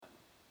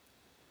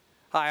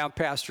Hi, I'm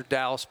Pastor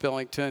Dallas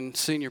Billington,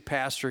 senior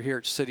pastor here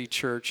at City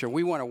Church, and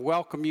we want to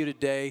welcome you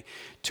today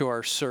to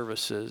our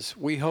services.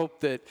 We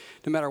hope that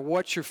no matter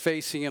what you're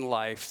facing in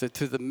life, that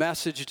through the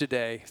message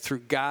today,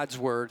 through God's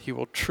Word, He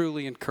will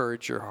truly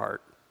encourage your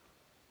heart.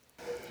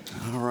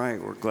 All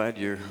right, we're glad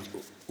you're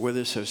with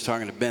us. I was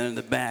talking to Ben in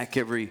the back.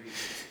 Every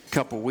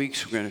couple of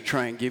weeks, we're going to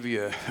try and give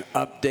you an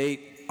update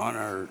on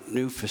our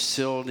new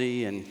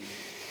facility, and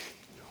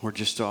we're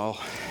just all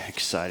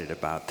excited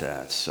about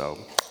that. So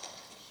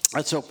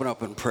let's open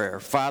up in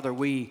prayer. Father,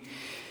 Lord,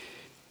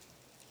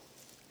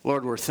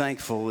 we're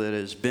thankful that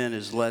as Ben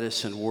has led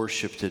us in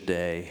worship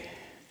today,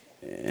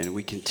 and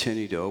we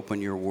continue to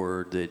open your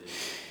word, that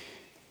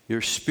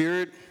your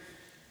spirit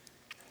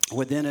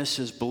within us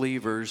as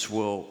believers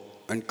will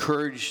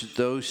encourage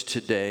those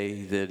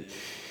today that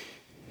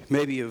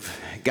maybe have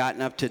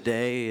gotten up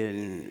today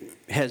and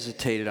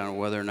hesitated on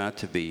whether or not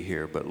to be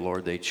here, but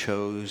Lord, they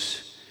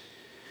chose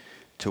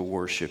to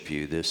worship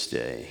you this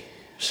day.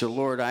 So,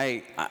 Lord,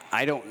 I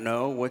don't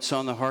know what's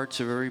on the hearts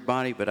of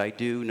everybody, but I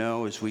do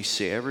know, as we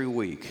say every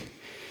week,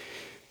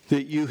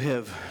 that you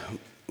have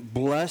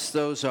blessed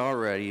those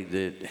already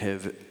that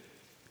have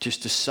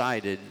just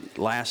decided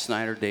last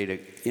night or day to,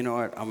 you know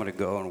what, I'm going to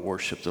go and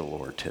worship the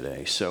Lord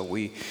today. So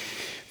we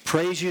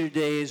praise you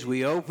today as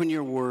we open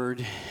your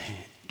word.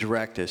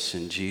 Direct us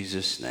in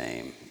Jesus'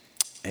 name.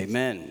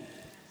 Amen.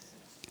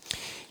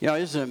 You know,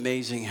 isn't it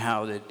amazing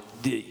how that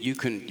you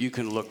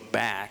can look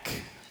back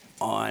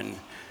on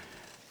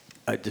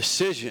a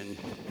decision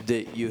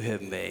that you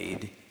have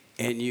made,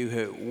 and you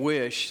have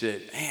wished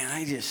that,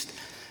 man,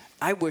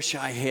 I wish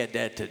I had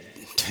that to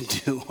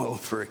do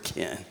over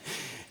again.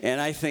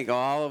 And I think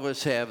all of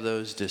us have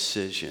those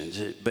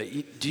decisions.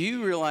 But do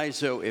you realize,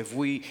 though,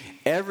 every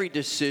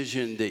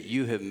decision that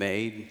you have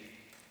made,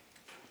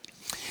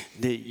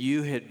 that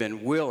you had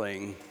been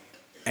willing,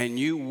 and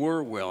you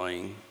were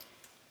willing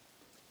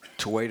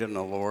to wait on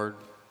the Lord,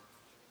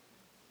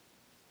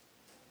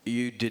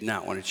 you did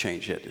not want to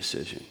change that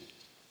decision.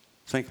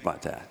 Think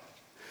about that.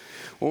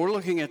 Well, we're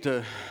looking at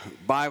the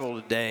Bible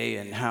today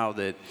and how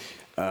that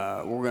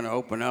we're going to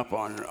open up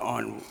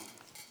on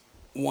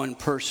one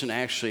person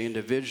actually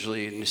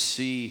individually and to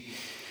see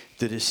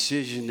the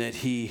decision that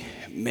he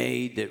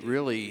made that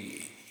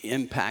really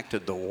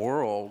impacted the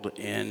world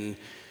in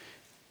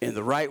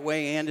the right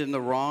way and in the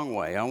wrong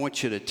way. I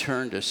want you to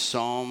turn to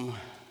Psalm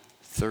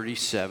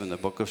 37, the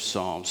book of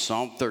Psalms.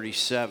 Psalm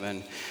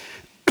 37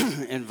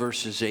 in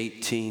verses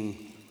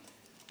 18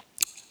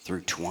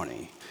 through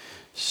 20.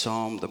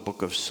 The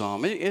book of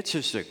Psalm. It's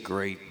just a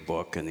great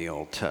book in the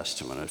Old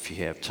Testament. If you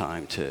have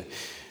time to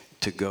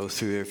go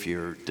through, if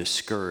you're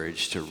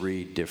discouraged, to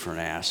read different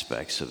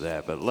aspects of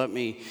that. But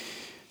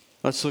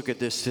let's look at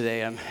this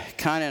today. I'm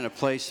kind of in a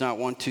place, not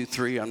 1, 2,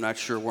 3. I'm not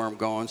sure where I'm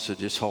going, so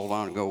just hold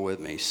on and go with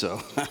me. So,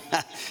 all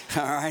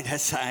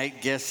right, I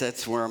guess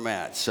that's where I'm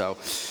at. So,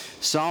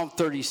 Psalm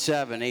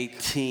 37,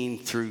 18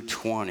 through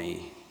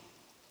 20.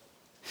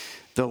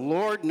 The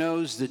Lord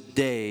knows the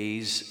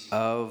days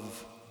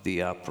of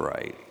the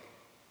upright,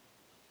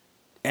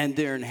 and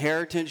their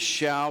inheritance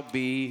shall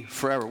be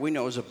forever. We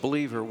know as a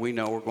believer, we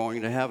know we're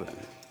going to heaven.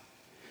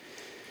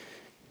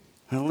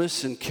 Now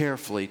listen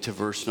carefully to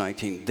verse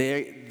 19.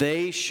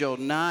 They shall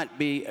not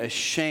be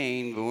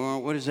ashamed.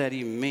 What does that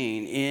even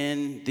mean?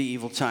 In the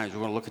evil times. We're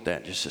going to look at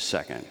that in just a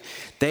second.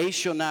 They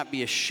shall not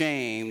be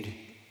ashamed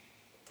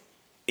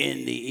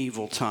in the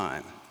evil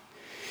time.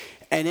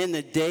 And in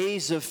the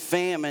days of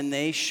famine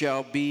they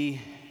shall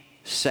be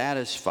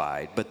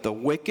satisfied. But the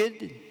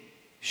wicked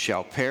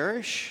shall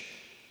perish,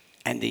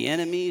 and the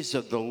enemies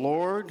of the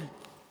Lord,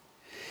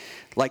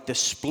 like the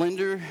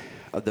splendor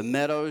of the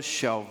meadows,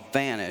 shall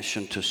vanish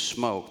into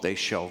smoke. They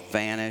shall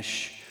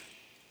vanish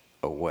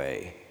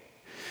away.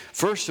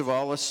 First of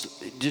all, let's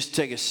just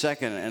take a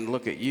second and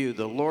look at you.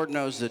 The Lord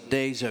knows the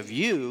days of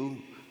you,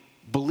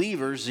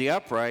 believers, the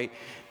upright,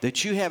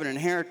 that you have an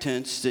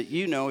inheritance that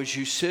you know as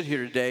you sit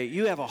here today.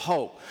 You have a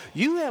hope.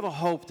 You have a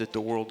hope that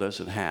the world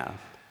doesn't have.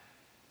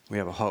 We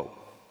have a hope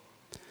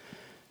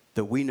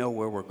that we know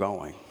where we're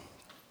going.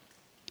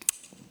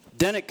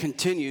 Then it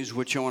continues,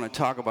 which I want to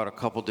talk about a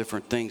couple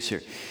different things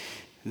here.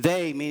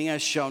 They, meaning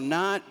us, shall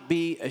not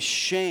be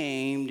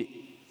ashamed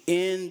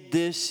in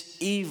this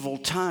evil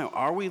time.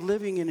 Are we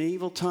living in an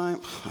evil time?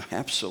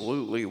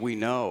 Absolutely, we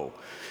know.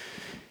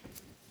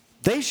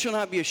 They shall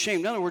not be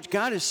ashamed. In other words,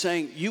 God is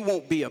saying you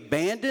won't be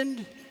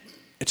abandoned.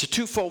 It's a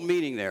twofold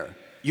meaning there.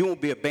 You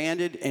won't be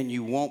abandoned and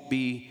you won't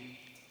be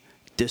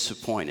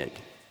disappointed.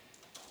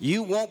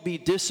 You won't be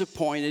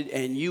disappointed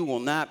and you will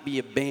not be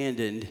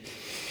abandoned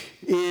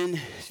in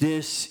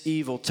this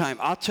evil time.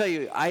 I'll tell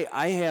you,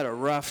 I had a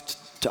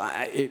rough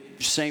time,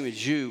 same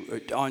as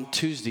you, on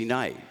Tuesday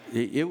night.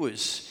 It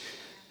was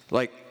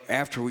like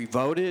after we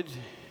voted,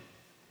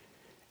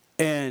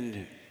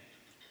 and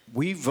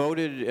we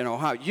voted in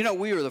Ohio. You know,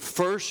 we were the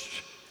first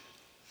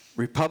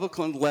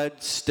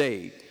Republican-led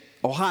state,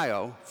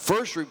 Ohio,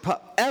 first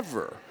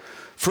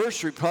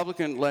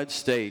Republican-led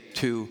state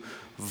to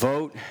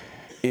vote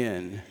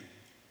in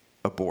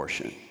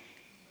abortion.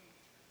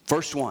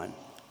 First one.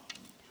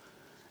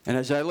 And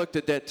as I looked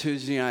at that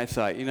Tuesday night, I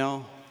thought, you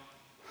know,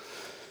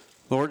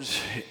 Lord,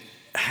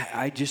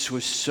 I just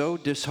was so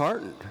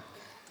disheartened.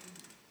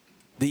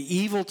 The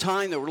evil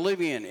time that we're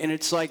living in. And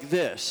it's like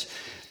this.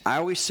 I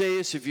always say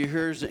this, if you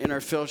hear in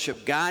our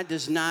fellowship, God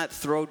does not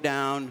throw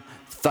down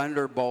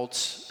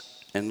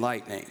thunderbolts and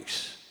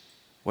lightnings.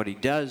 What he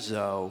does,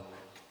 though,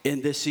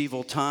 in this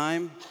evil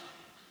time,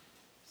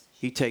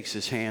 he takes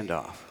his hand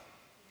off.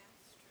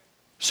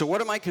 So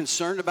what am I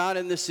concerned about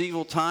in this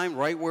evil time,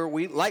 right where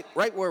we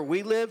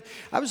live?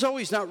 I was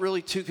always not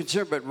really too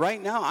concerned, but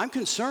right now I'm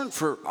concerned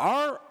for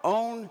our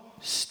own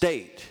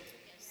state.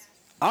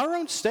 Our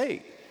own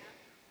state.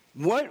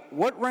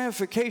 What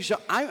ramifications?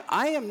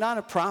 I am not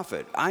a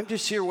prophet. I'm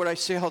just here, what I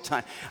say all the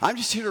time. I'm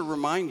just here to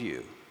remind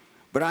you.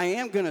 But I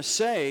am going to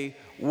say,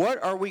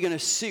 what are we going to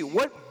see?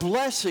 What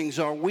blessings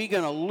are we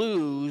going to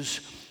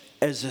lose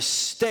as a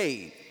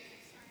state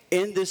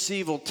in this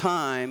evil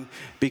time,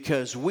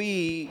 because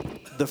we,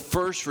 the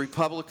first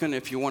Republican,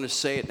 if you want to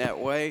say it that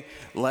way,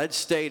 led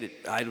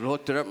state, I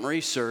looked it up and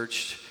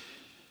researched,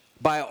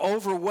 by an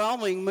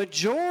overwhelming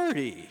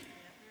majority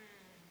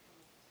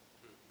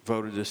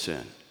voted this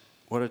in.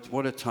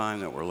 What a time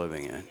that we're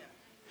living in.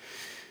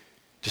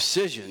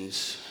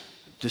 Decisions,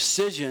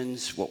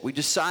 what we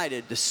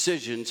decided,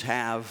 decisions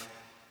have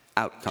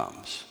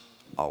outcomes.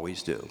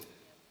 Always do.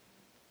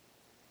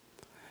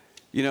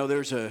 You know,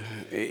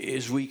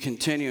 as we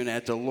continue in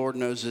that, the Lord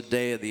knows the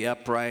day of the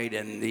upright,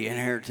 and the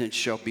inheritance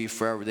shall be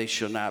forever. They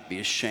shall not be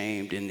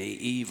ashamed in the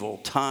evil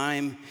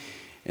time.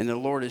 And the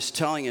Lord is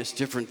telling us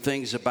different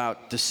things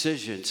about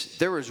decisions.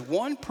 There is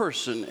one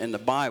person in the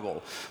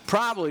Bible,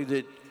 probably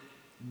that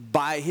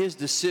by his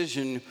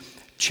decision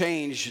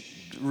changed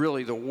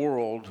really the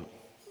world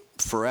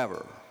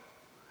forever.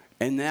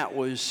 And that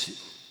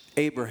was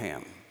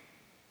Abraham.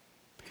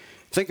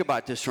 Think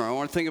about this, I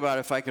want to think about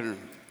if I can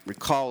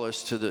recall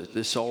us to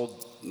this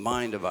old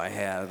mind I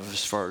have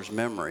as far as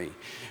memory.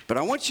 But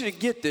I want you to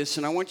get this,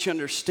 and I want you to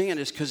understand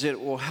this, because it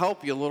will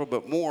help you a little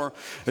bit more,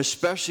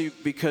 especially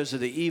because of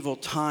the evil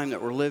time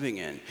that we're living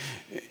in.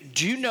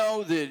 Do you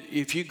know that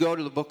if you go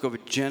to the book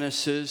of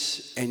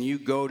Genesis and you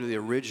go to the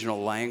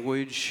original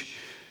language,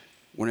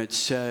 when it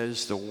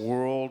says the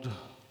world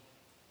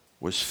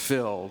was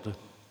filled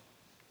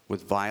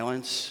with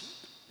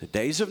violence, the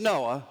days of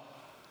Noah,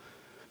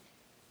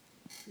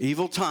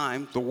 evil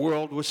time, the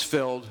world was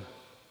filled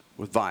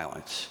with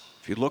violence.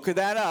 If you look at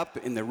that up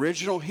in the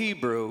original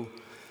Hebrew,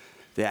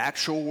 the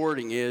actual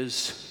wording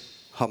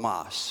is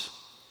Hamas.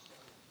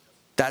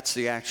 That's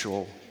the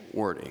actual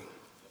wording.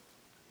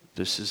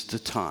 This is the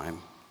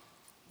time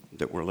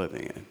that we're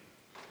living in.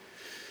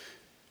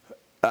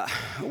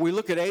 We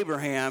look at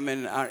Abraham,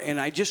 and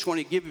I just want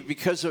to give you,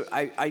 because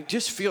I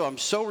just feel I'm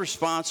so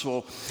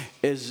responsible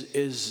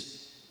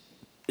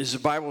as the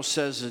Bible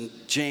says in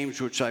James,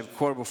 which I've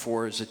quoted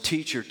before, as a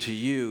teacher to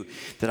you,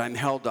 that I'm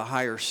held to a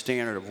higher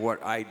standard of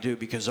what I do,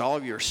 because all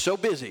of you are so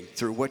busy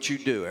through what you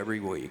do every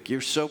week. You're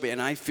so busy,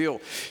 and I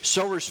feel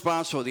so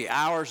responsible, the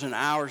hours and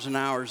hours and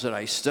hours that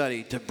I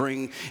study to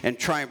bring and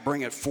try and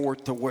bring it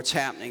forth to what's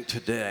happening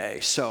today.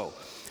 So,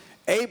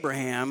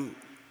 Abraham,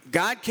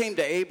 God came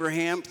to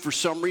Abraham for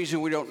some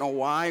reason. We don't know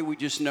why. We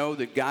just know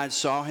that God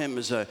saw him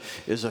as a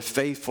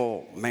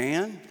faithful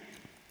man.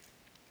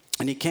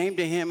 And he came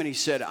to him and he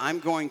said, I'm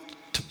going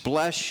to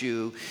bless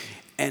you,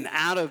 and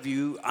out of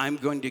you I'm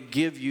going to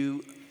give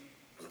you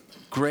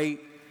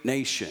great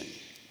nation.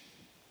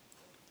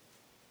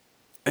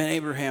 And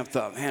Abraham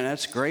thought, man,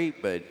 that's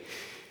great, but,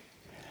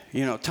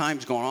 you know,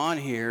 time's going on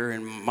here,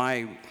 and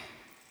my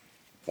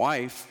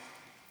wife,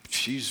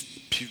 she's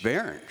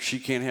barren. She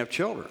can't have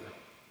children.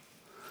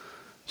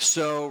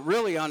 So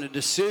really, on the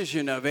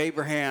decision of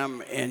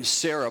Abraham and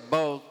Sarah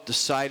both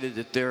decided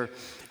that their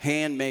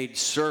handmaid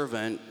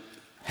servant,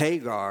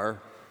 Hagar,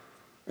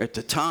 at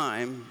the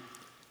time,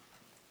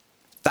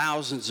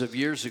 thousands of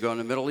years ago in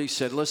the Middle East,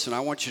 said, listen,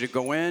 I want you to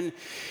go in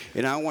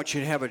and I want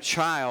you to have a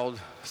child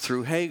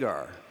through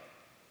Hagar.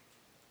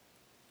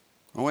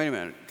 Well, wait a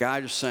minute.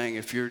 God is saying,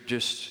 if you're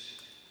just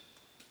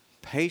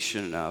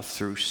patient enough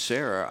through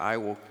Sarah, I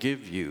will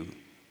give you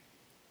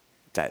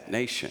that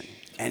nation.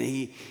 And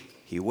he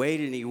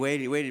waited and he waited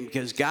and he waited,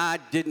 because God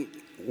didn't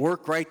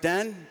work right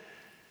then.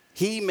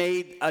 He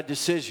made a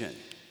decision.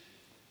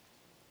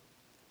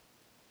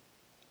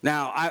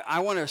 Now, I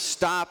want to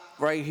stop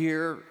right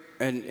here,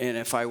 and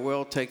if I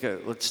will,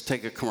 let's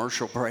take a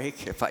commercial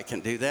break, if I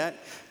can do that,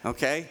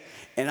 okay?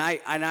 And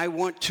I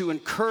want to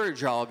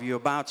encourage all of you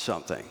about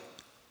something.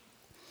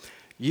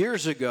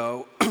 Years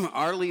ago,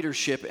 our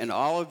leadership and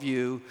all of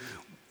you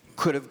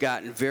could have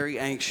gotten very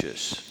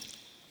anxious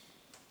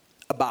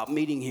about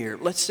meeting here,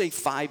 let's say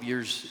 5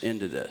 years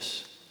into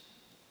this,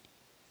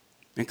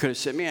 and could have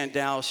said, man,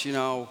 Dallas, you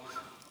know,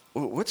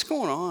 what's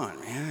going on,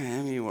 man?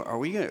 I mean, are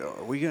we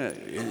gonna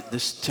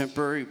this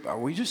temporary? Are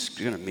we just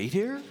gonna meet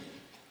here?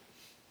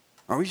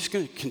 Are we just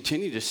gonna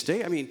continue to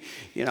stay? I mean,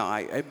 you know,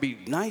 it'd be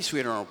nice if we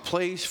had our own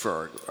place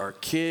for our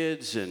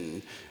kids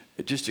and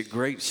just a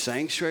great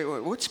sanctuary.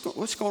 What's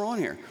going on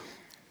here?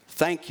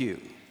 Thank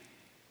you.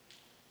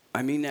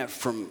 I mean that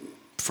from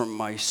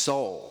my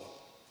soul.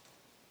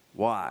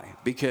 Why?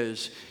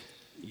 Because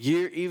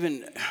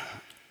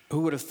who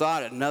would have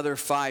thought another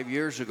 5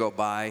 years would go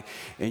by,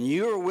 and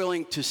you are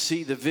willing to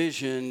see the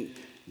vision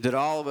that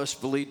all of us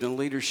believed in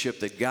leadership,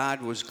 that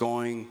God was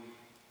going.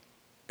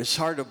 It's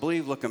hard to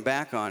believe looking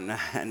back on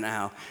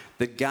now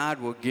that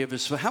God will give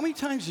us. How many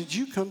times did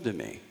you come to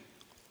me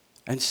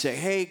and say,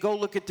 hey, go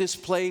look at this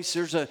place.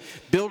 There's a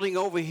building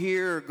over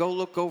here. Or go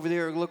look over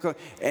there.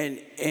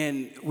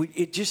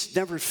 It just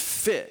never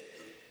fit.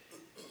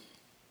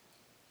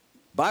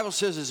 Bible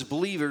says as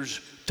believers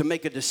to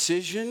make a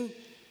decision,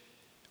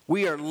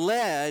 we are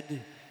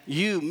led,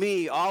 you,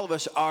 me, all of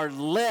us are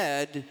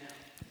led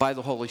by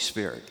the Holy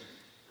Spirit.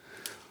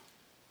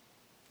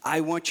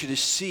 I want you to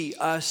see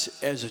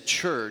us as a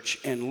church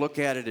and look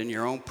at it in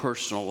your own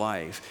personal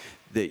life,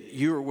 that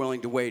you are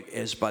willing to wait,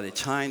 as by the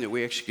time that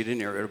we actually get in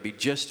there, it'll be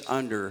just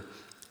under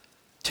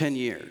 10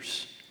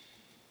 years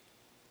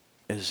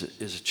as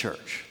a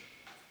church.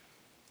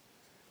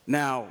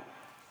 Now,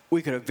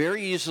 we could have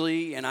very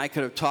easily, and I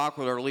could have talked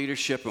with our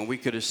leadership, and we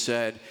could have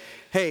said,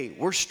 hey,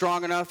 we're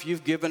strong enough,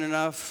 you've given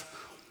enough,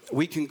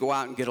 we can go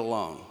out and get a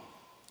loan.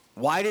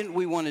 Why didn't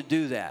we want to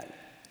do that?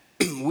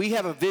 We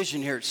have a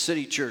vision here at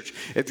City Church.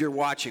 If you're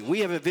watching,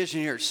 we have a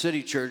vision here at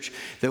City Church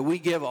that we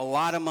give a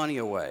lot of money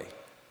away.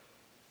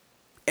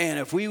 And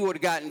if we would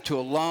have gotten to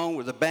a loan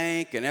with a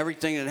bank and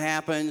everything that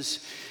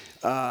happens,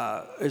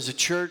 as a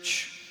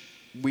church,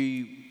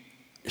 we,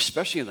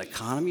 especially in the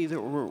economy that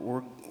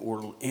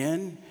we're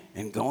in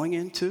and going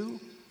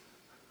into,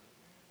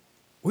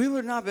 we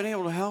would not have been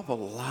able to help a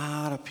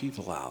lot of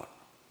people out.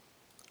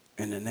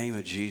 In the name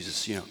of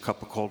Jesus, a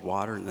cup of cold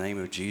water in the name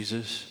of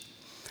Jesus.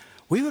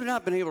 We would have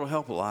not been able to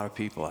help a lot of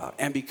people out.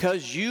 And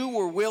because you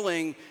were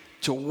willing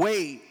to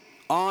wait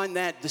on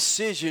that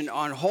decision,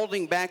 on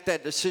holding back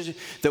that decision,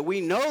 that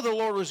we know the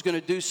Lord was going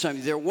to do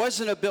something. There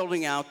wasn't a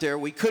building out there.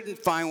 We couldn't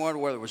find one,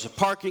 whether it was a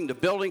parking, the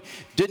building,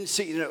 didn't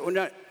see,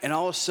 and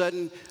all of a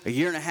sudden, a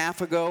year and a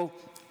half ago,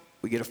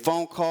 we get a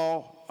phone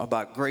call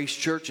about Grace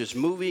Church is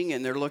moving,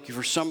 and they're looking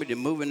for somebody to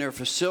move in their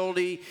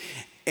facility.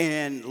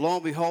 And lo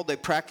and behold, they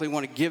practically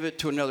want to give it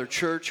to another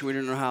church. We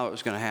didn't know how it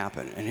was going to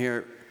happen. And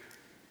here,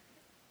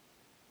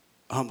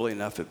 humbly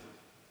enough,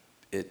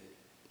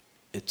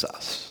 it's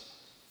us.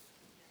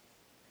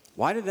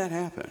 Why did that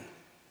happen?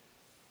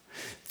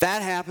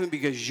 That happened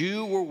because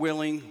you were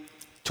willing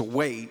to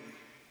wait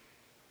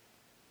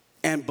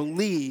and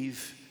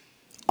believe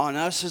on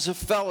us as a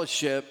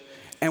fellowship,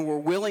 and were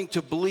willing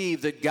to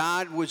believe that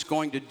God was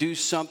going to do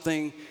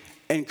something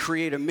and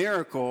create a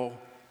miracle.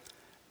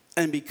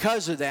 And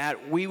because of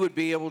that, we would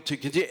be able to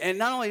continue. And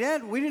not only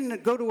that, we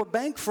didn't go to a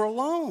bank for a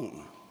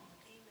loan.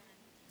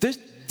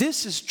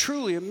 This is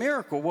truly a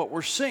miracle, what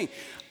we're seeing.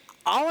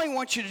 All I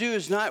want you to do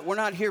is we're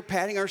not here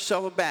patting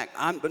ourselves back.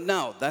 But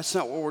no, that's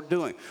not what we're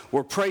doing.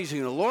 We're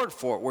praising the Lord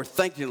for it. We're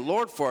thanking the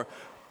Lord for it.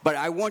 But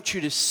I want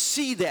you to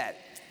see that.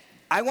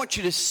 I want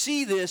you to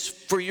see this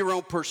for your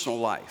own personal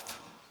life.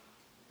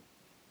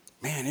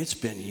 Man, it's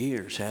been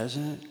years,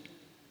 hasn't it?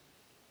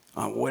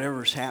 On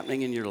whatever's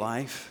happening in your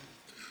life.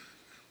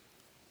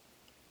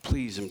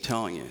 Please, I'm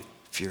telling you,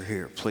 if you're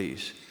here,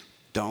 please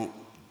don't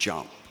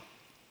jump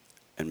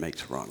and make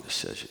the wrong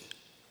decision.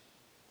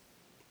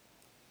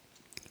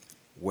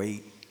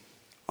 Wait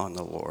on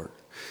the Lord.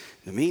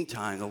 In the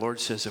meantime, the Lord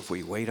says if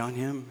we wait on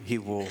him, he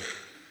will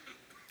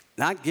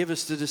not give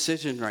us the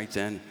decision right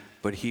then,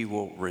 but he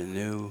will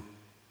renew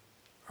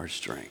our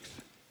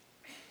strength.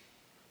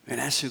 And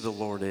that's who the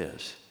Lord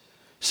is.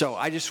 So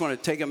I just want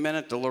to take a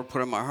minute. The Lord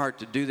put on my heart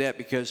to do that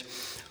because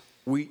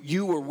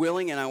you were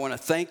willing, and I want to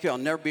thank you. I'll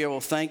never be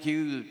able to thank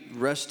you the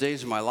rest of the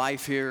days of my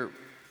life here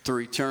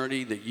through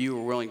eternity that you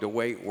were willing to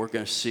wait. We're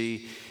going to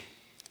see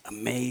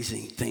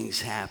amazing things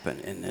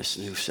happen in this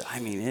new. I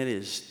mean, it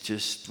is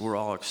just, we're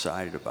all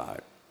excited about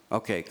it.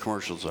 Okay,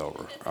 commercial's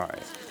over. All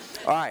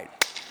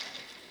right.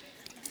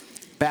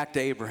 Back to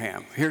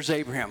Abraham. Here's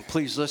Abraham.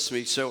 Please listen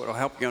to me so it'll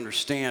help you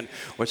understand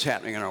what's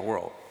happening in our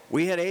world.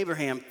 We had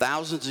Abraham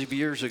thousands of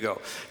years ago.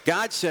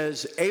 God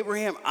says,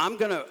 Abraham, I'm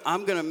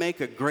gonna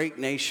make a great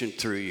nation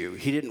through you.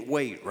 He didn't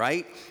wait,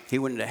 right? He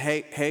went into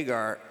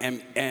Hagar,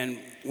 and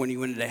when he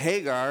went into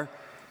Hagar,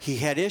 he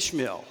had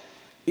Ishmael.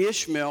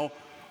 Ishmael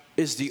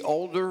is the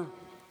older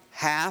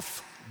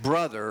half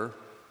brother,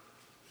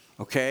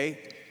 okay,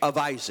 of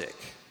Isaac.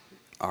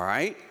 All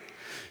right?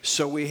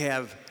 So we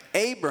have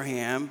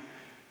Abraham,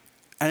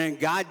 and then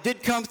God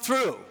did come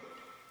through.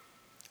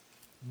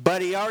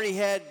 But he already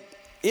had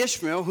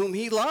Ishmael, whom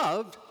he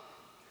loved,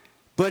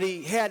 but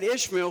he had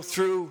Ishmael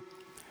through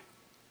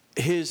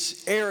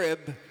his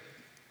Arab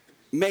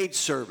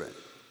maidservant.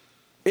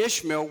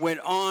 Ishmael went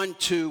on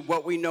to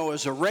what we know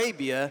as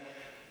Arabia,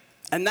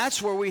 and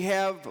that's where we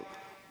have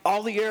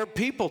all the Arab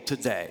people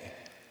today.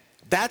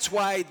 That's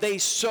why they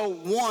so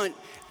want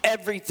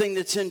everything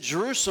that's in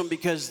Jerusalem,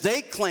 because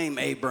they claim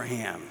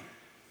Abraham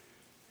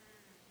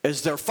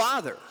as their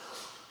father.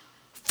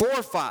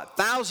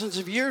 Thousands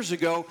of years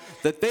ago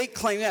that they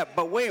claim that.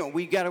 But wait a minute,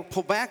 we got to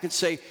pull back and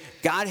say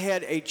God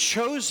had a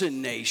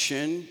chosen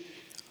nation,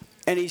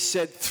 and he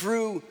said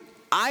through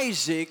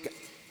Isaac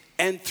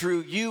and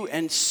through you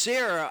and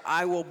Sarah,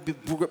 I will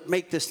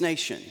make this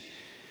nation.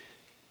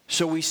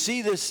 So we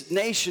see this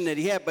nation that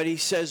he had, but he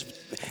says,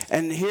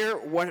 and here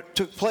what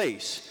took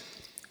place.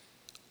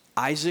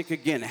 Isaac,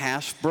 again,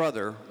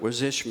 half-brother,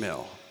 was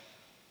Ishmael.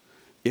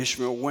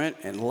 Ishmael went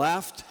and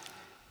left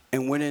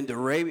and went into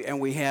Arabia,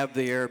 and we have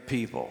the Arab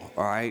people,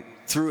 all right,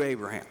 through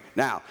Abraham.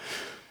 Now,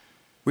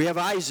 we have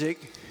Isaac.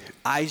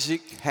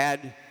 Isaac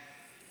had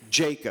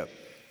Jacob.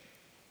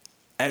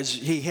 As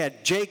he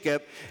had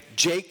Jacob,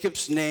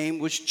 Jacob's name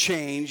was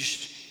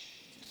changed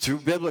through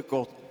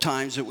biblical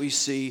times that we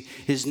see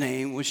his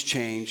name was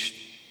changed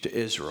to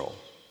Israel.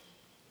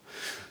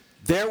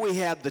 There we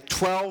have the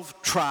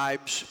 12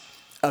 tribes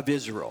of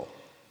Israel.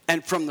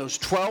 And from those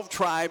 12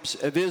 tribes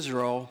of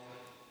Israel,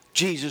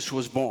 Jesus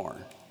was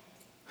born.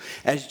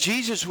 As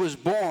Jesus was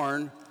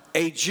born,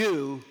 a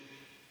Jew,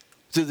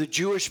 through the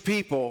Jewish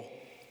people,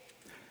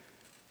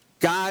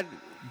 God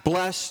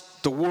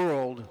blessed the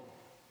world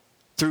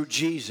through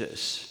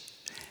Jesus.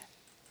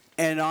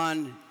 And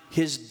on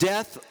his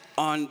death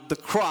on the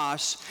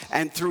cross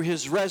and through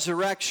his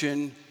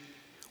resurrection,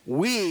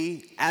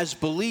 we as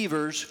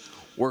believers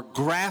were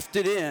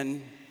grafted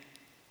in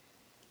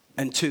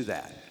into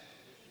that.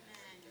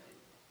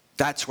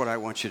 That's what I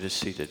want you to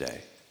see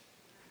today.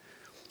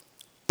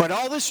 But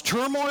all this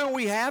turmoil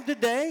we have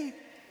today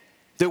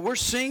that we're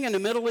seeing in the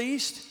Middle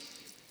East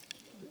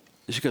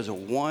is because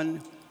of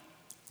one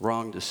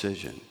wrong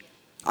decision.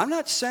 I'm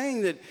not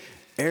saying that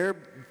Arab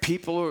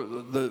people are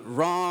the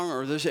wrong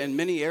or this, and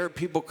many Arab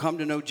people come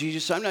to know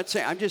Jesus.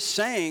 I'm just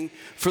saying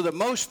for the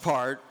most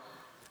part,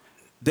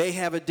 they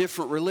have a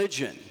different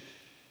religion.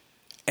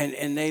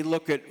 And they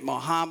look at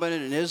Muhammad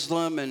and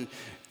Islam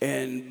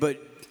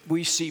but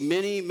we see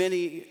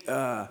many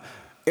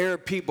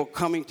Arab people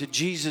coming to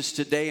Jesus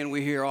today, and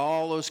we hear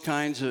all those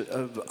kinds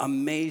of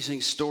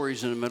amazing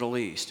stories in the Middle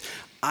East.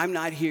 I'm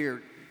not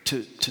here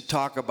to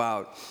talk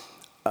about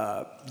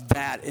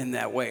that in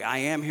that way. I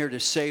am here to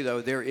say,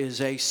 though, there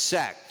is a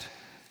sect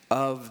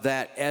of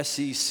that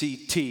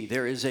S-E-C-T.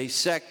 There is a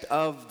sect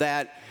of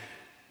that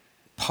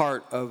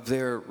part of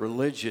their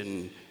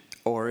religion,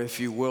 or if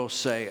you will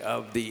say,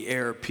 of the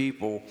Arab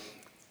people,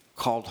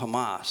 called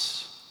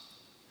Hamas.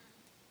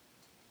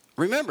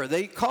 Remember,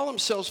 they call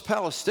themselves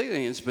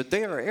Palestinians, but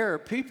they are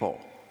Arab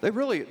people.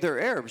 They're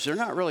Arabs. They're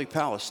not really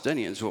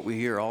Palestinians, what we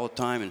hear all the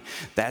time, and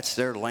that's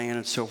their land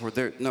and so forth.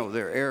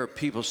 They're Arab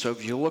people. So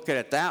if you look at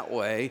it that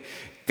way,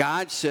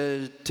 God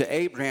said to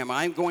Abraham,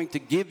 I'm going to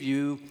give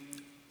you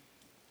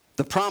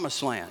the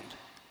promised land.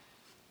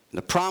 And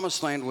the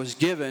promised land was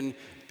given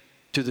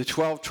to the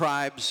 12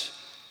 tribes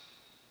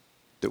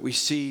that we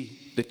see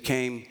that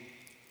came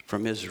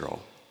from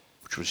Israel,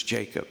 which was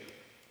Jacob.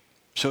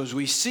 So as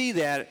we see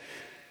that,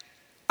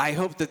 I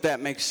hope that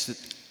makes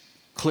it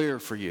clear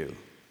for you.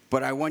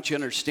 But I want you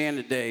to understand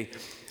today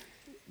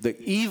the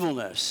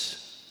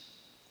evilness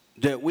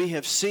that we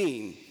have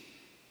seen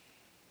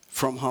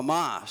from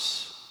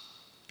Hamas,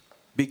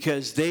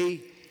 because they,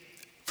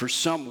 for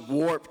some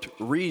warped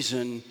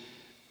reason,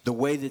 the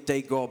way that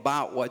they go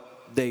about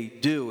what they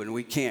do, and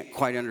we can't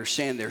quite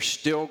understand, they're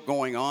still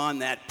going on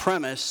that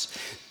premise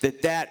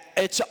that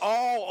it's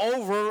all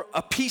over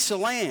a piece of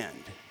land.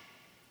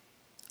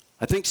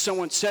 I think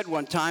someone said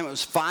one time it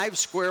was 5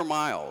 square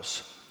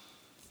miles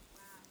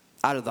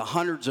out of the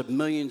hundreds of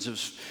millions of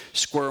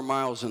square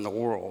miles in the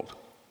world.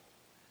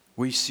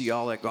 We see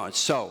all that going.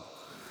 So,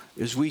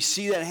 as we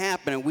see that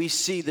happen, and we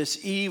see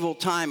this evil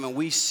time, and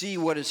we see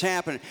what has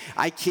happened,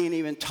 I can't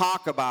even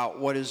talk about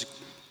what has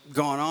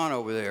gone on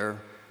over there,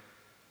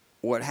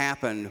 what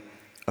happened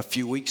a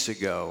few weeks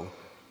ago,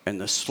 and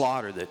the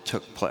slaughter that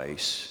took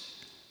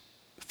place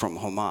from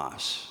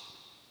Hamas.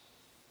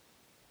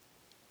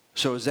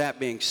 So as that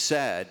being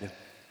said,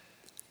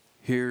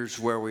 here's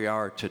where we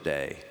are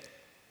today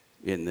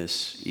in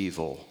this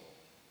evil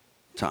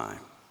time.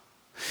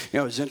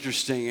 You know, it's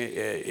interesting,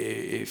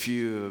 if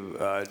you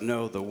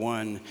know the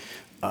one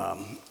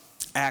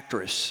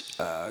actress,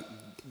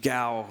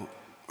 Gal,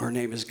 her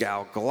name is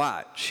Gal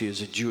Gadot. She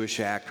is a Jewish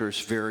actress,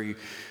 very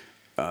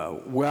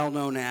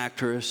well-known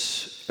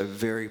actress, a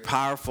very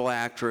powerful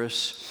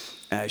actress.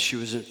 She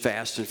was in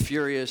Fast and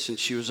Furious, and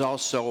she was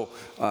also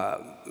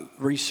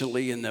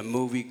recently in the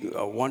movie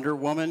Wonder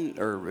Woman,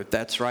 or if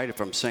that's right, if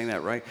I'm saying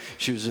that right.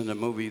 She was in the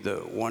movie,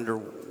 the Wonder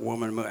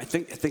Woman movie. I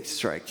think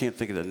that's right. I can't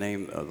think of the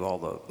name of all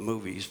the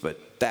movies,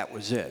 but that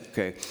was it,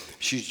 okay?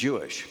 She's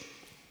Jewish.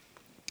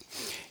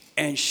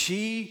 And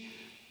she,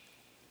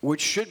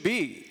 which should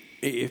be,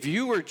 if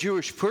you were a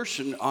Jewish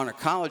person on a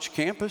college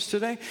campus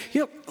today,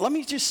 you know, let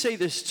me just say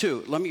this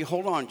too. Let me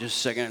hold on just a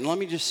second, and let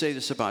me just say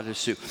this about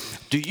this too.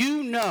 Do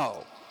you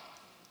know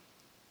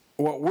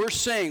what we're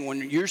saying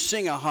when you're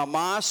seeing a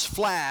Hamas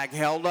flag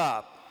held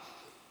up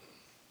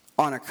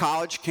on a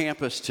college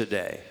campus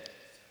today,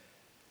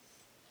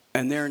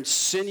 and they're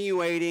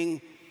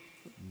insinuating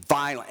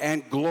violence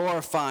and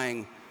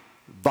glorifying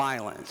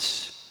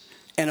violence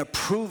and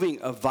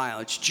approving of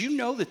violence? Do you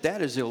know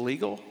that is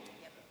illegal?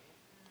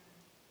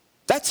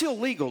 That's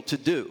illegal to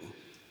do.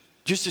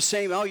 Just the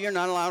same, oh, you're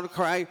not allowed to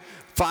cry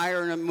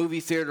fire in a movie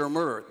theater or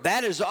murder.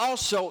 That is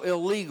also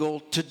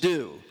illegal to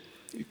do.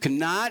 You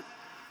cannot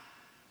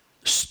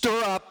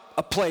stir up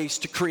a place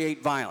to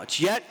create violence.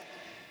 Yet,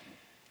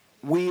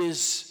 we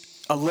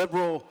as a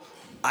liberal,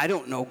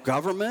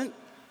 government,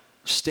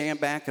 stand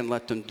back and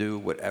let them do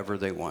whatever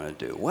they want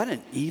to do. What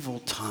an evil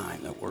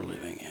time that we're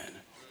living in.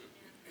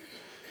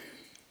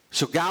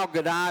 So Gal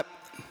Gadot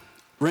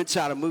rents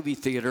out a movie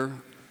theater,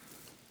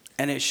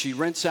 and as she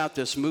rents out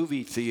this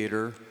movie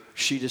theater,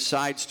 she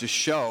decides to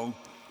show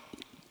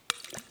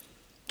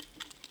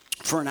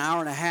for an hour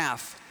and a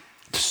half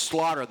the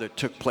slaughter that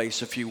took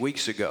place a few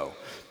weeks ago,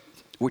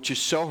 which is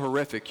so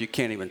horrific you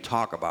can't even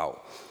talk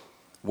about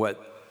what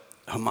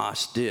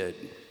Hamas did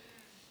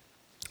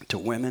to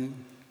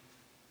women,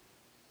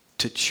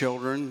 to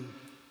children,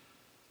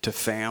 to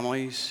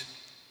families.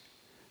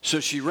 So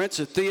she rents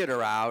a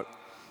theater out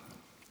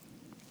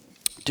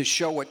to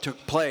show what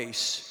took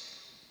place,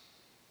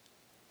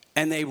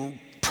 and they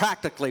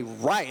practically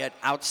riot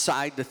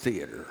outside the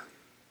theater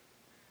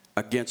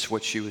against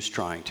what she was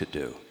trying to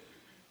do.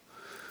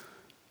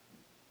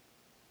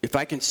 If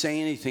I can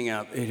say anything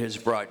else, it has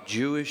brought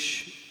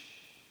Jewish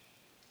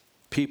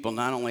people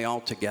not only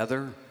all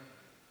together,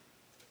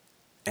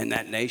 and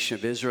that nation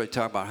of Israel,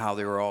 talk about how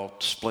they were all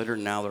splintered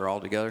and now they're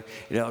all together.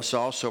 It has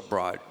also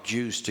brought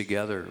Jews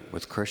together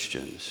with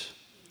Christians.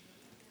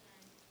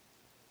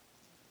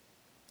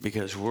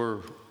 Because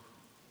we're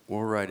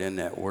right in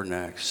that. We're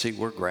next. See,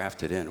 we're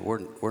grafted in.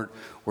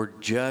 We're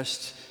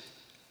just,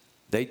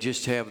 they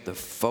just have the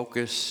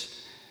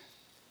focus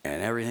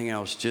and everything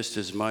else just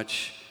as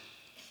much,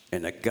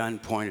 and a gun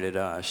pointed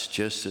at us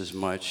just as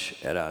much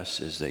at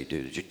us as they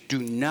do. Do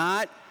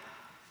not,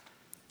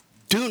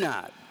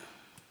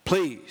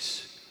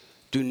 please,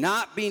 do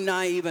not be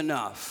naive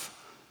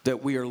enough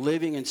that we are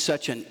living in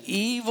such an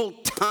evil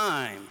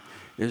time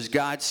as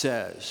God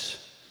says.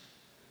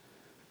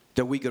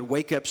 That we could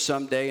wake up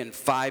someday in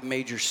 5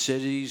 major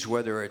cities,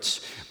 whether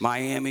it's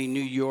Miami, New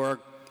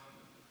York,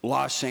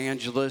 Los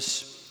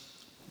Angeles,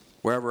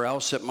 wherever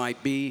else it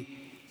might be,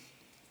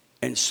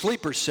 in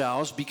sleeper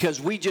cells because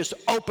we just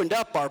opened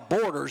up our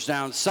borders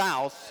down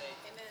south,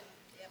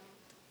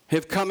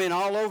 have come in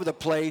all over the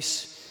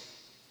place,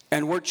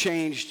 and we're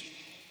changed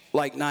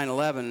like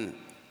 9/11,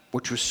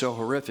 which was so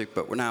horrific,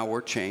 but now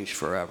we're changed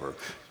forever.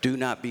 Do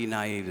not be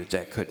naive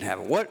that couldn't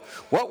happen.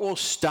 What will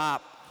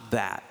stop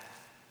that?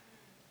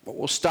 What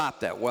will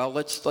stop that? Well,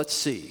 let's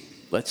see.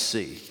 Let's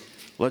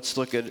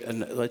look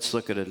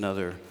at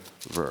another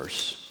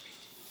verse.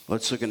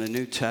 Let's look in the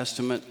New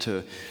Testament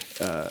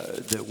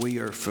that we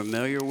are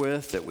familiar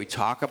with, that we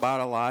talk about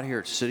a lot here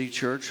at City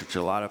Church, which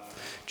a lot of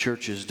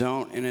churches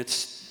don't, and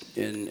it's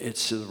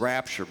the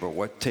rapture, but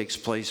what takes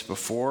place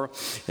before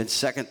in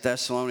 2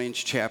 Thessalonians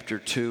chapter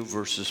 2,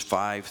 verses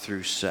 5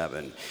 through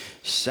 7.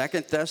 2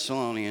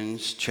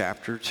 Thessalonians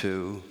chapter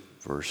 2,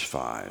 verse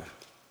 5.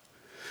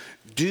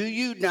 Do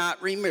you not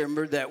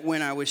remember that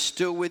when I was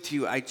still with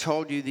you, I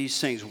told you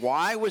these things?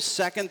 Why was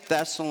 2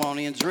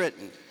 Thessalonians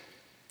written?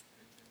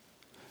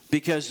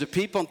 Because the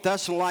people in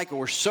Thessalonica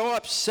were so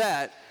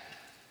upset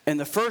in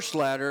the first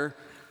letter,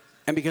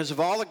 and because of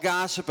all the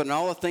gossip and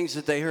all the things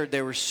that they heard,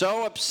 they were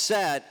so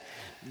upset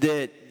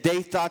that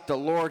they thought the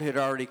Lord had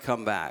already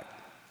come back.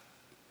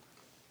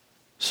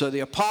 So the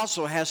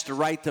apostle has to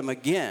write them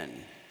again.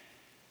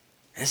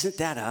 Isn't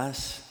that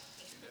us?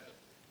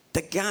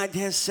 That God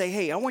has to say,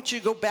 hey, I want you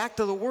to go back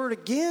to the Word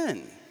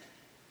again.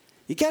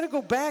 You got to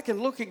go back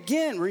and look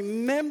again.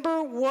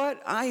 Remember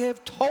what I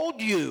have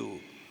told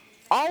you.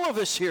 All of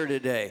us here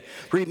today.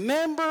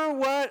 Remember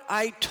what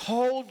I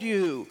told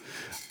you.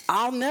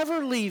 I'll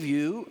never leave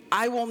you.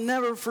 I will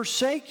never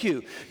forsake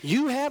you.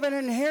 You have an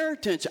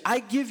inheritance. I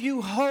give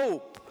you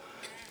hope.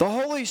 The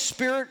Holy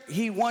Spirit,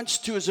 He wants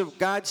to, as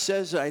God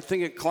says, I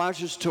think in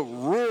Colossians, to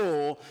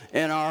rule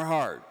in our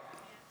heart.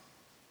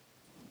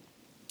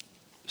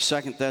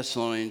 2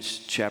 Thessalonians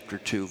chapter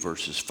 2,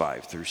 verses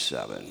 5 through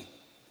 7.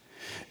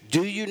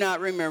 Do you not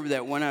remember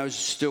that when I was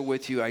still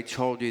with you, I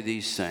told you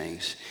these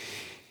things?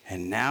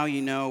 And now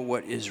you know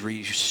what is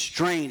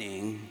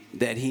restraining,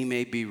 that he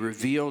may be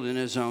revealed in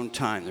his own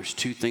time. There's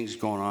 2 things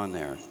going on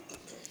there.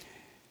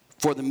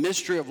 For the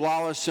mystery of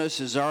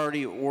lawlessness is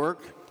already at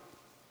work.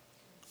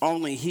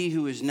 Only he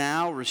who is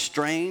now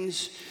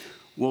restrains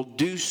will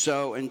do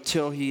so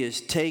until he is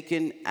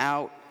taken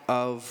out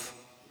of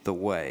the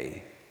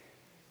way.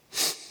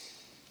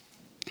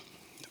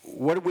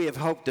 What do we have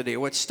hope today?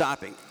 What's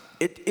stopping?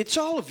 It's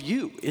all of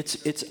you.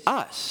 It's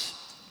us.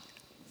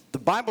 The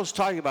Bible's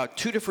talking about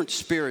 2 different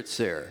spirits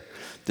there.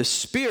 The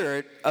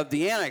spirit of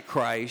the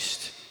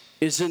Antichrist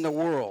is in the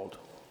world.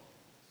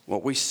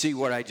 What we see,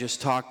 what I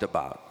just talked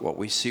about, what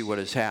we see, what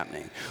is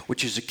happening,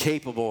 which is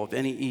capable of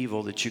any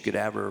evil that you could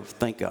ever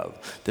think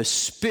of. The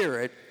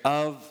spirit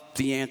of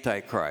the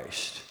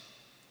Antichrist.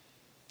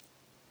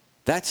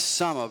 That's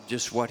some of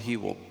just what he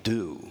will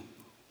do,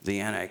 the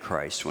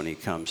Antichrist, when he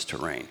comes to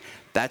reign.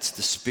 That's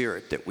the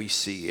spirit that we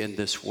see in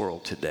this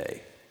world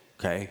today,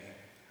 okay?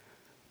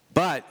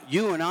 But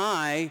you and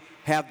I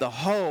have the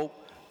hope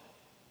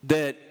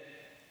that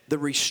the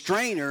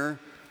restrainer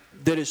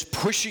that is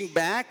pushing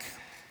back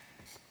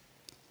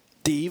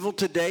the evil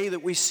today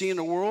that we see in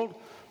the world,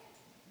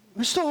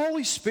 it's the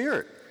Holy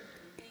Spirit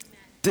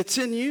that's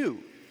in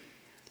you.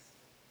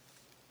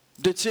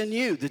 That's in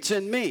you, that's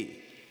in me.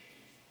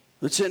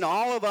 That's in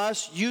all of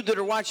us, you that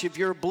are watching, if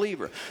you're a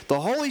believer. The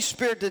Holy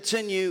Spirit that's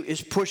in you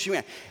is pushing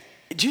back.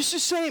 Just the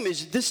same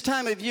as this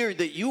time of year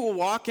that you will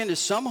walk into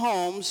some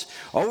homes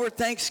over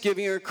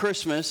Thanksgiving or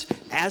Christmas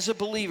as a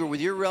believer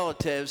with your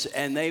relatives,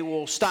 and they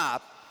will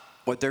stop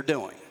what they're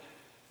doing.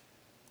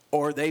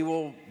 Or they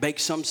will make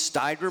some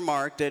snide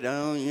remark that,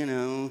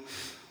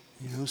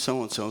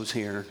 so-and-so's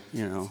here,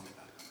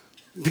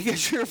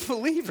 Because you're a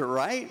believer,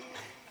 right?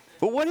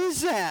 But what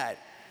is that?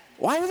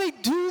 Why do they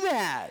do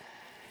that?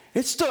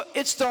 It's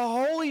the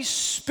Holy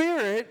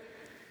Spirit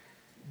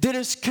that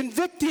is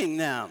convicting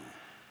them.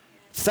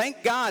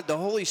 Thank God the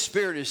Holy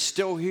Spirit is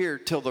still here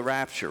till the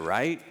rapture,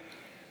 right?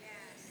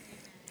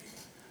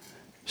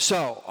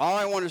 So, all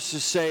I want us to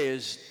say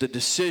is the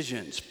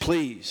decisions,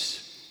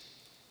 please.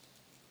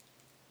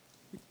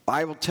 The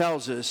Bible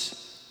tells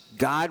us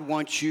God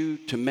wants you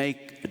to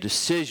make a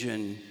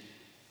decision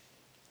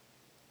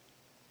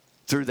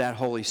through that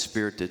Holy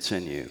Spirit that's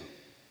in you.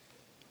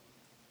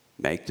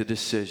 Make the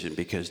decision,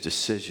 because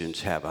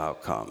decisions have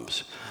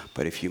outcomes.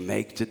 But if you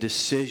make the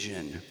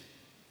decision,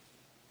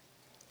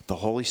 the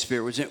Holy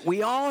Spirit was in.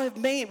 We all have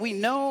made, we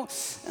know,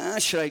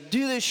 should I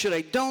do this, should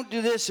I don't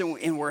do this,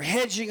 and we're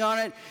hedging on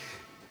it,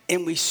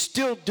 and we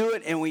still do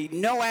it, and we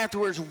know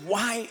afterwards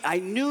why. I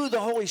knew the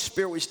Holy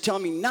Spirit was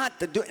telling me not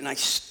to do it, and I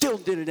still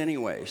did it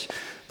anyways.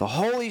 The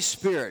Holy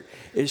Spirit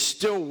is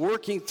still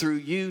working through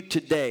you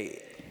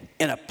today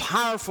in a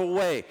powerful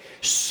way.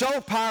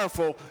 So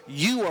powerful,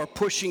 you are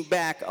pushing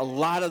back a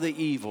lot of the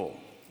evil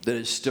that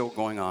is still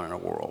going on in the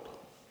world.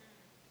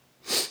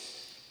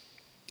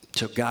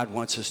 So God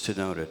wants us to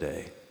know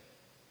today,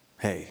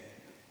 hey,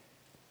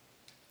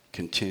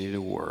 continue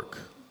to work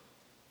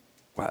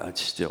while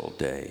it's still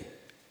day.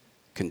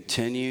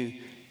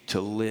 Continue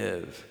to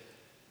live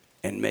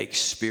and make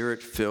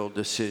spirit-filled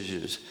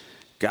decisions.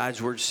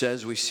 God's word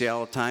says, we say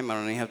all the time, I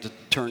don't even have to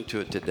turn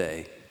to it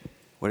today.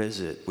 What is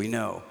it? We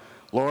know.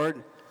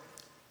 Lord,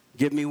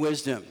 give me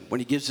wisdom. When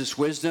he gives us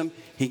wisdom,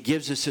 he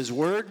gives us his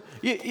word.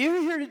 You're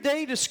here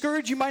today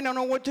discouraged, you might not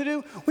know what to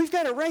do. We've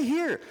got it right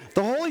here.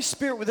 The Holy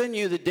Spirit within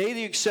you, the day that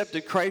you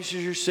accepted Christ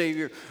as your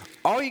Savior,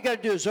 all you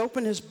got to do is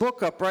open his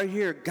book up right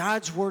here.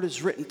 God's word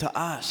is written to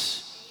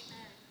us.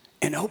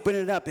 And open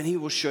it up, and he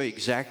will show you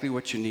exactly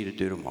what you need to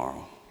do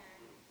tomorrow.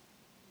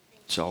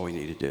 That's all we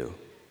need to do.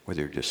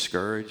 Whether you're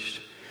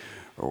discouraged,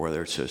 or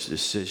whether it's a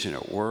decision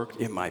at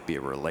work, it might be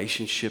a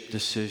relationship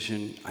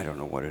decision. I don't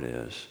know what it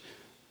is.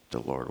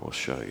 The Lord will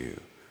show you.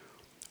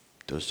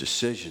 Those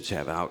decisions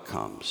have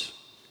outcomes.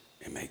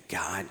 And may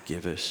God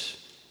give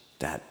us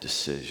that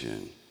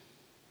decision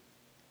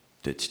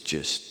that's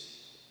just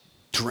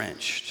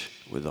drenched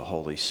with the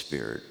Holy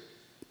Spirit,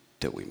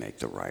 that we make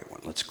the right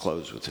one. Let's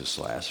close with this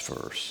last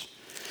verse.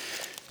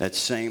 That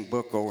same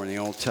book over in the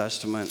Old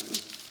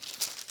Testament,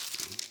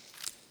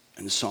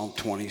 in Psalm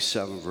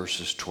 27,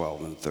 verses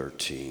 12 and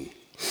 13.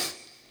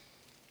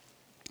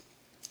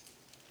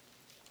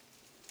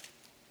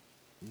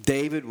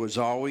 David was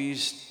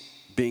always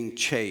being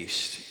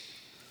chased.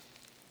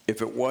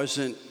 If it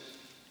wasn't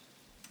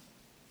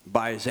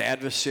by his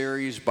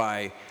adversaries,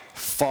 by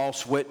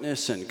false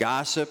witness and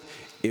gossip,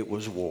 it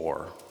was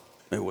war.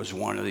 It was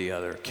one or the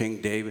other.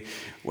 King David,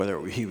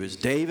 whether he was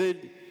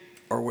David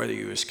or whether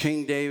he was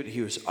King David,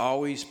 he was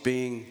always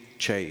being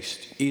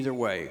chased. Either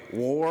way,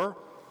 war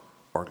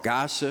or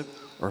gossip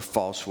or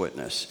false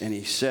witness. And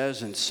he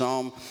says in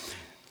Psalm,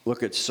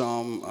 look at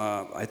Psalm,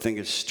 I think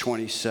it's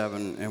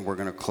 27, and we're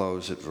going to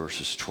close at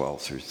verses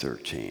 12 through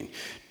 13.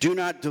 Do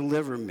not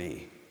deliver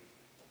me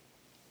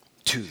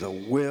to the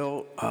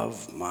will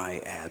of my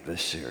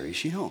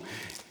adversaries. You know,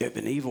 if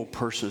an evil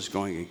person is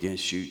going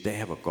against you, they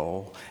have a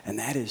goal, and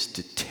that is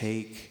to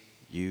take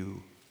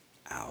you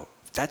out.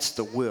 That's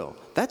the will.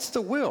 That's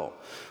the will.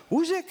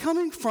 Who's that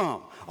coming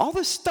from? All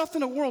this stuff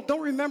in the world, don't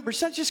remember,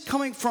 it's not just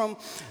coming from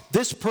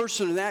this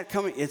person and that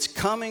coming. It's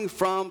coming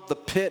from the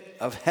pit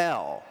of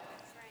hell.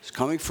 It's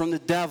coming from the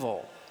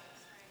devil.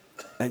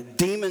 And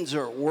demons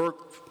are at work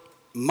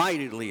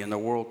mightily in the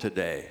world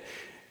today.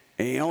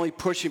 And you're only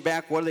pushing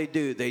back, what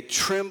do? They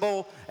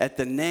tremble at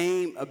the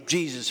name of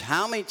Jesus.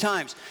 How many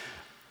times?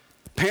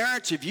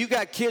 Parents, if you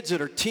got kids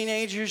that are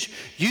teenagers,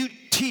 you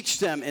teach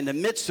them in the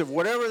midst of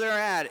whatever they're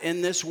at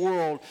in this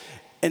world,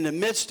 in the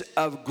midst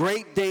of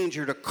great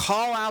danger, to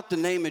call out the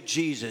name of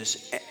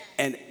Jesus.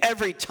 And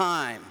every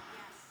time,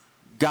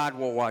 God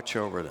will watch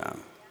over them.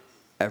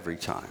 Every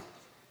time.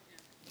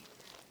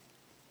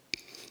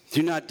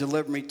 Do not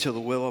deliver me to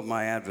the will of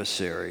my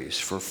adversaries,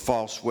 for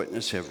false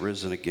witnesses have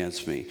risen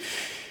against me.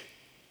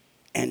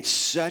 And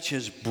such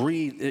as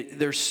breathe,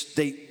 they're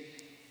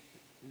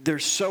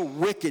so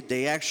wicked,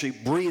 they actually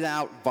breathe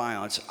out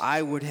violence.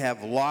 I would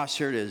have lost,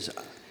 here it is,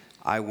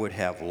 I would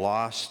have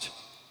lost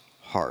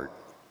heart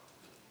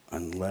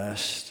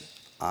unless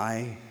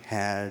I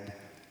had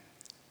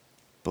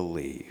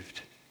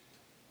believed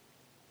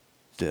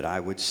that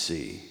I would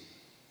see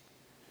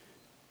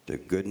the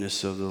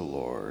goodness of the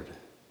Lord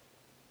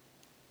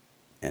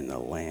in the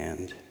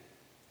land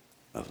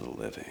of the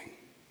living.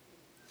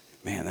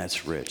 Man,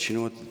 that's rich. You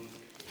know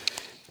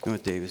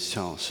what David's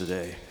telling us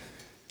today?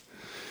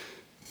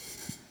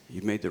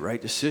 You made the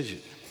right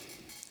decision.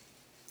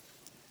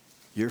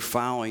 You're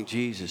following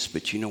Jesus,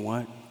 but you know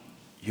what?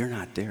 You're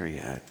not there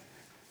yet.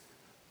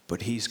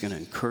 But he's going to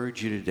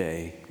encourage you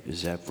today,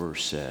 as that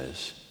verse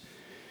says,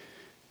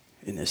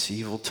 in this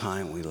evil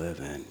time we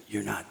live in,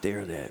 you're not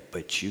there yet,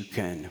 but you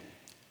can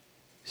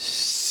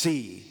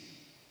see.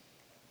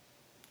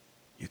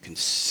 You can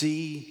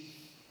see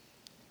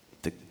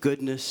the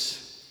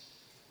goodness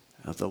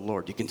of the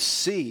Lord. You can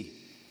see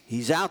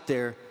he's out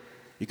there.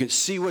 You can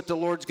see what the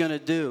Lord's going to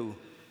do.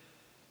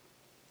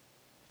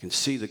 You can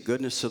see the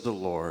goodness of the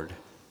Lord.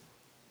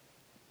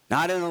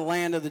 Not in the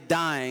land of the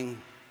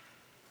dying,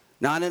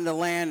 not in the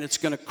land that's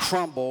going to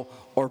crumble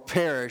or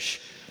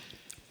perish,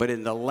 but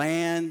in the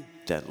land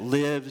that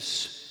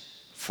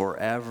lives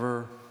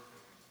forever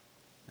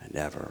and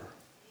ever.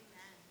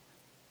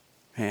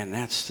 And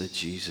that's the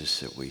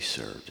Jesus that we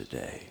serve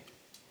today.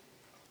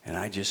 And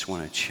I just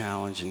want to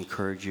challenge and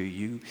encourage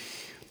you.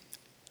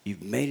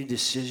 You've made a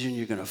decision,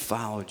 you're going to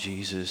follow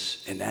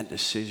Jesus, and that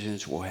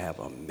decisions will have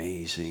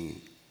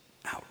amazing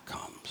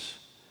outcomes.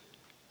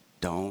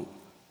 Don't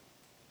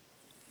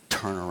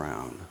turn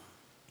around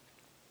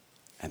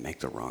and make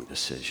the wrong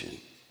decision.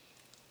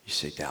 You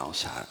say,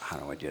 Dallas, how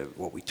do I do it?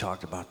 What we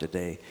talked about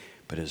today,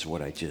 but is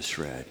what I just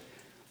read.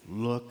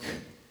 Look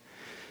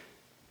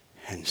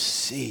and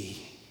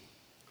see.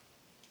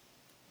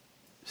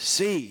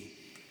 See.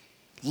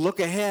 Look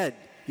ahead.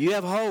 You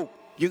have hope.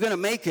 You're going to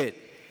make it.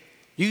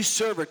 You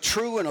serve a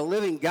true and a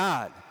living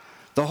God.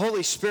 The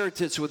Holy Spirit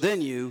that's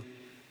within you,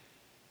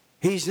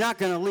 he's not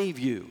going to leave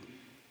you.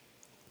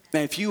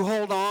 And if you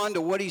hold on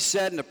to what he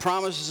said and the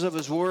promises of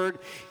his word,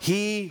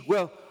 he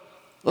will.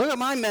 Look at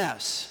my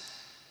mess.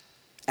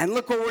 And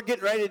look what we're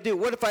getting ready to do.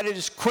 What if I had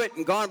just quit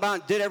and gone about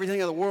and did everything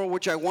in the world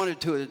which I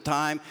wanted to at the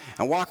time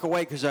and walk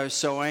away because I was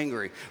so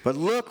angry? But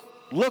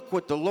look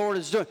what the Lord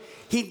is doing.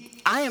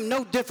 I am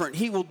no different.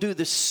 He will do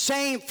the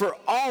same for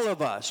all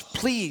of us.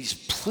 Please,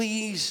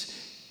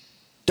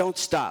 don't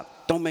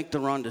stop. Don't make the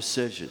wrong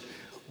decision.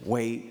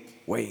 Wait.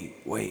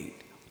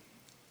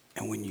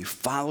 And when you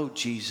follow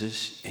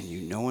Jesus and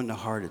you know in the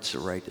heart it's the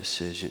right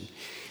decision,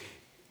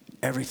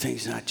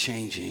 everything's not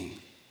changing.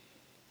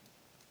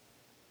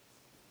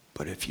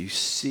 But if you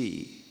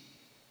see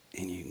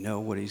and you know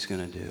what he's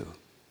going to do,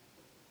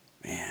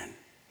 man,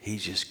 he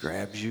just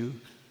grabs you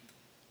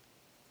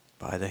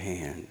by the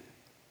hand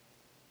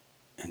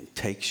and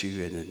takes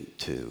you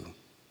into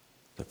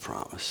the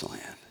promised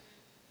land.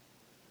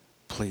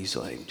 Please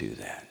let him do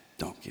that.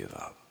 Don't give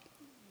up.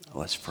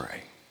 Let's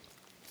pray.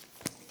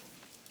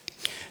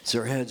 So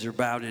our heads are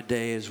bowed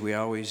today, as we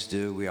always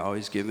do. We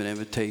always give an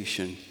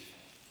invitation.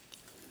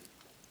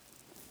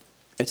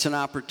 It's an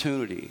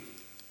opportunity.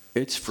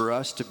 It's for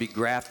us to be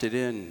grafted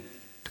in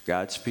to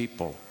God's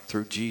people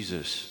through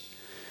Jesus.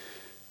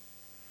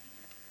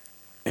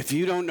 If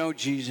you don't know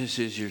Jesus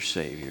is your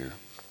Savior,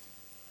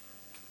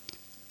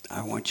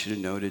 I want you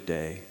to know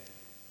today,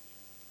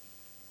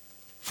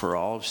 for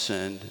all have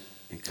sinned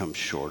and come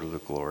short of the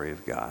glory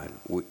of God.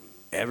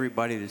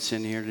 Everybody that's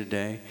in here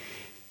today,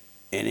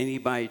 and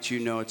anybody that you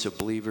know it's a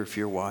believer if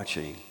you're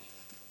watching,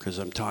 because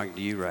I'm talking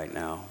to you right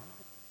now,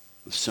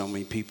 with so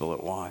many people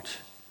that watch,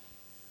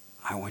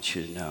 I want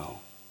you to know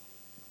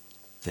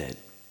that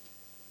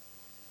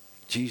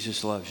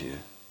Jesus loves you.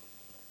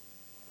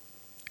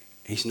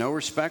 He's no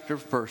respecter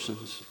of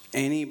persons.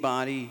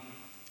 Anybody,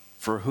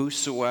 for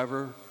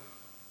whosoever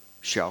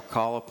shall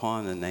call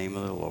upon the name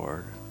of the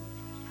Lord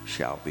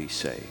shall be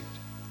saved.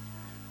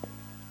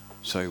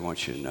 So he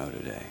wants you to know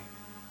today,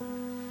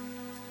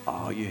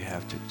 all you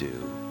have to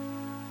do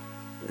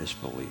is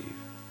believe.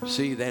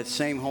 See, that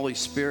same Holy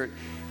Spirit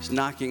is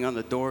knocking on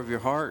the door of your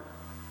heart.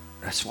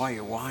 That's why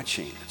you're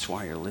watching. That's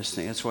why you're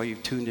listening. That's why you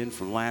tuned in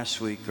from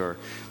last week or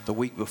the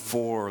week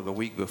before or the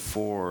week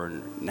before.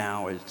 And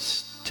now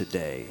it's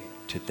today.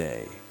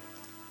 Today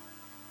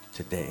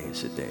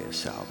is the day of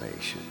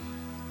salvation.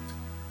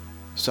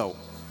 So,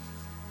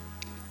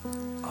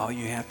 all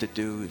you have to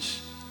do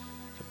is,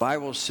 the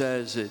Bible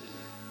says that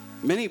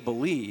many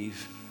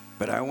believe,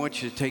 but I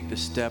want you to take the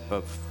step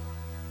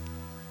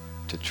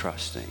to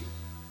trusting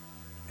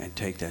and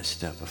take that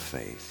step of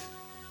faith.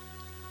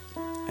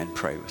 And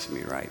pray with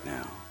me right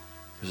now.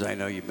 Because I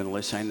know you've been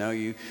listening. I know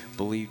you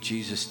believe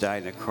Jesus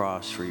died on the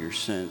cross for your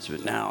sins.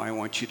 But now I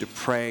want you to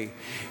pray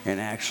and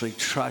actually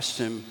trust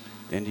him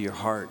into your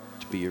heart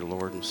to be your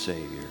Lord and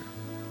Savior.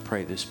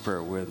 Pray this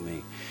prayer with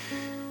me.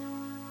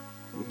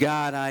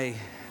 God, I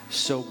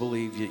so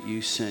believe that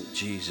you sent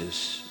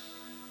Jesus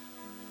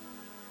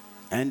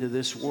into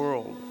this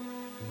world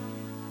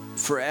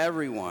for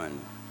everyone.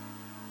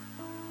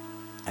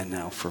 And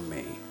now for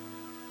me.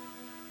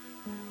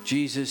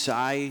 Jesus,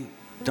 I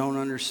don't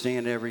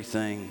understand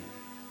everything,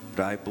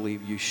 but I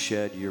believe you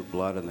shed your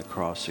blood on the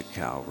cross of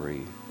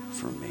Calvary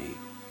for me.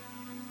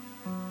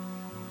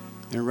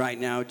 And right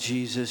now,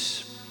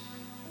 Jesus,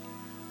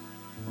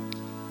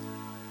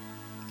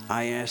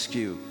 I ask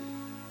you,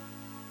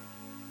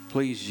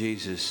 please,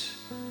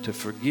 Jesus, to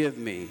forgive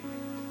me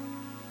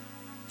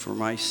for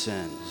my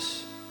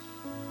sins.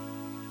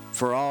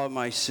 For all of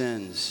my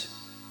sins,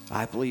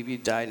 I believe you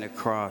died on the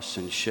cross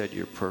and shed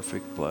your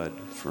perfect blood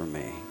for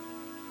me.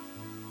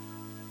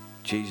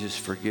 Jesus,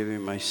 forgive me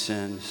my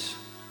sins,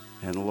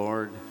 and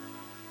Lord,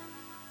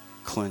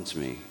 cleanse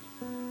me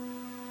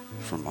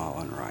from all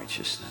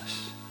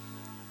unrighteousness.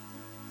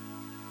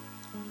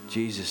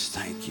 Jesus,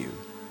 thank you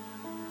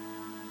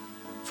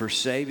for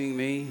saving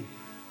me,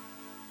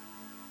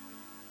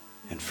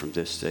 and from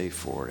this day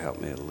forward,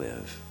 help me to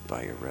live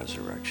by your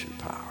resurrection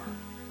power.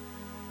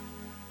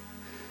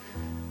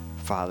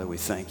 Father, we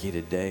thank you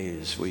today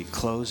as we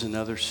close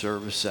another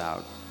service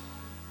out.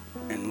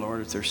 And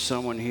Lord, if there's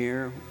someone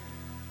here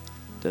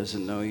who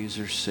doesn't know you as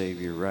their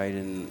Savior right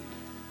in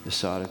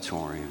this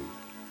auditorium,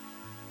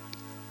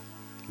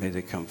 may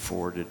they come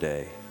forward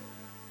today.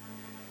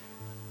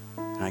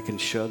 And I can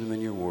show them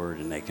in your word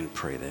and they can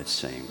pray that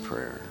same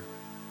prayer.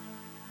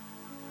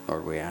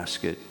 Lord, we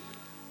ask it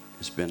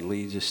as Ben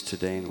leads us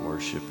today in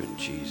worship in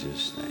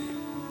Jesus' name.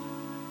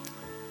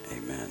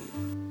 Amen.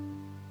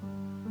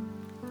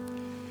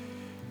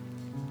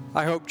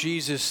 I hope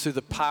Jesus, through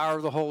the power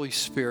of the Holy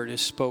Spirit,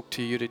 has spoke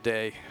to you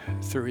today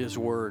through his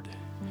word.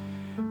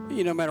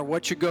 No matter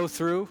what you go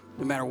through,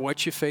 no matter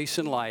what you face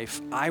in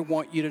life, I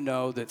want you to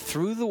know that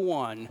through the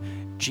one,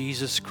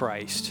 Jesus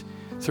Christ,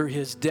 through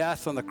his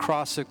death on the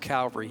cross of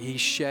Calvary, he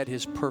shed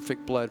his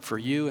perfect blood for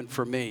you and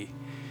for me.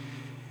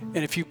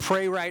 And if you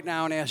pray right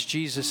now and ask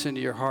Jesus into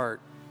your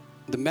heart,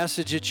 the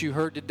message that you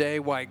heard today,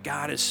 why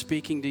God is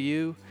speaking to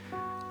you,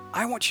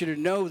 I want you to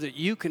know that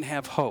you can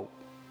have hope.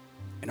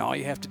 And all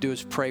you have to do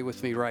is pray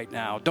with me right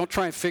now. Don't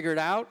try and figure it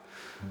out.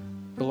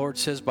 The Lord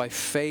says by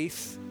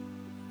faith,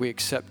 we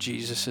accept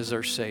Jesus as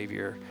our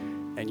Savior,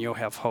 and you'll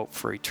have hope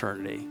for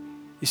eternity.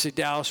 You say,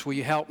 Dallas, will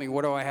you help me?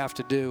 What do I have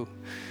to do?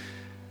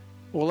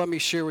 Well, let me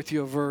share with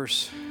you a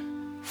verse.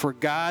 For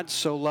God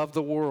so loved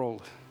the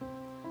world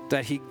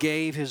that he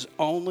gave his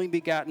only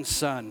begotten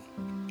Son,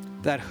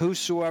 that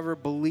whosoever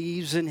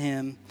believes in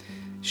him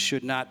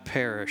should not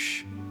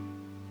perish,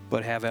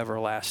 but have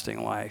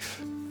everlasting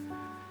life.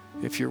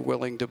 If you're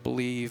willing to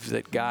believe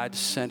that God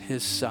sent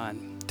his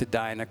Son to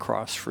die on the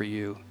cross for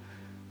you,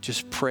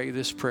 just pray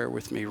this prayer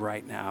with me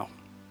right now.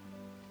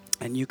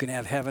 And you can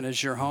have heaven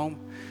as your home.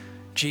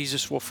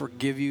 Jesus will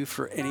forgive you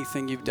for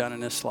anything you've done in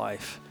this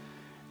life.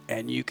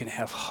 And you can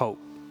have hope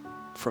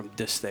from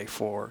this day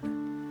forward.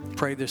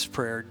 Pray this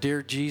prayer.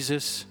 Dear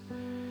Jesus,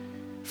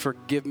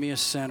 forgive me a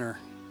sinner.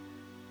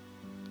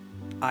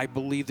 I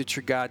believe that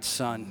you're God's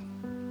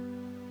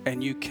Son,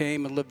 and you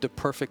came and lived a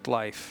perfect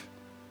life,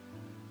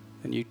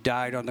 and you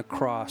died on the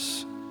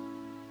cross,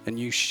 and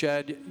you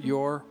shed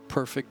your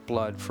perfect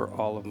blood for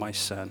all of my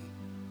sin.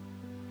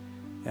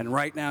 And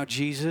right now,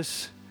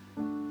 Jesus,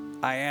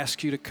 I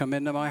ask you to come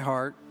into my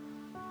heart,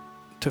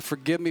 to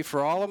forgive me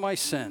for all of my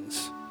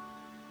sins,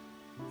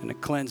 and to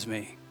cleanse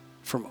me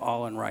from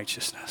all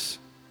unrighteousness.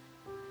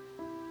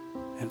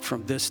 And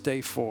from this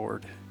day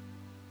forward,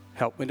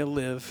 help me to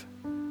live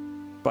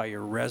by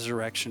your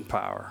resurrection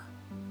power.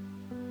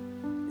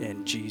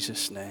 In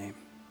Jesus' name.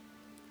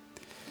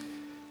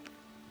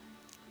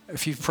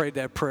 If you've prayed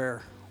that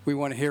prayer, we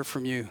want to hear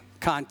from you.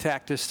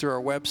 Contact us through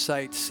our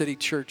website, City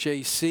Church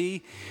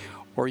AC,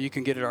 or you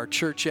can get it our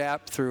church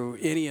app through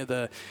any of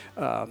the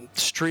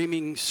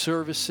streaming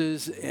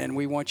services, and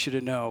we want you to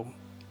know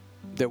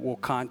that we'll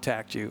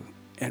contact you.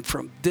 And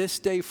from this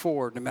day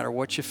forward, no matter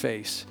what you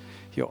face,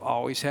 you'll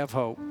always have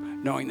hope,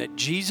 knowing that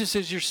Jesus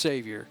is your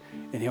Savior,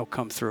 and he'll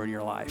come through in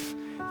your life.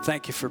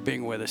 Thank you for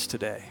being with us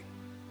today.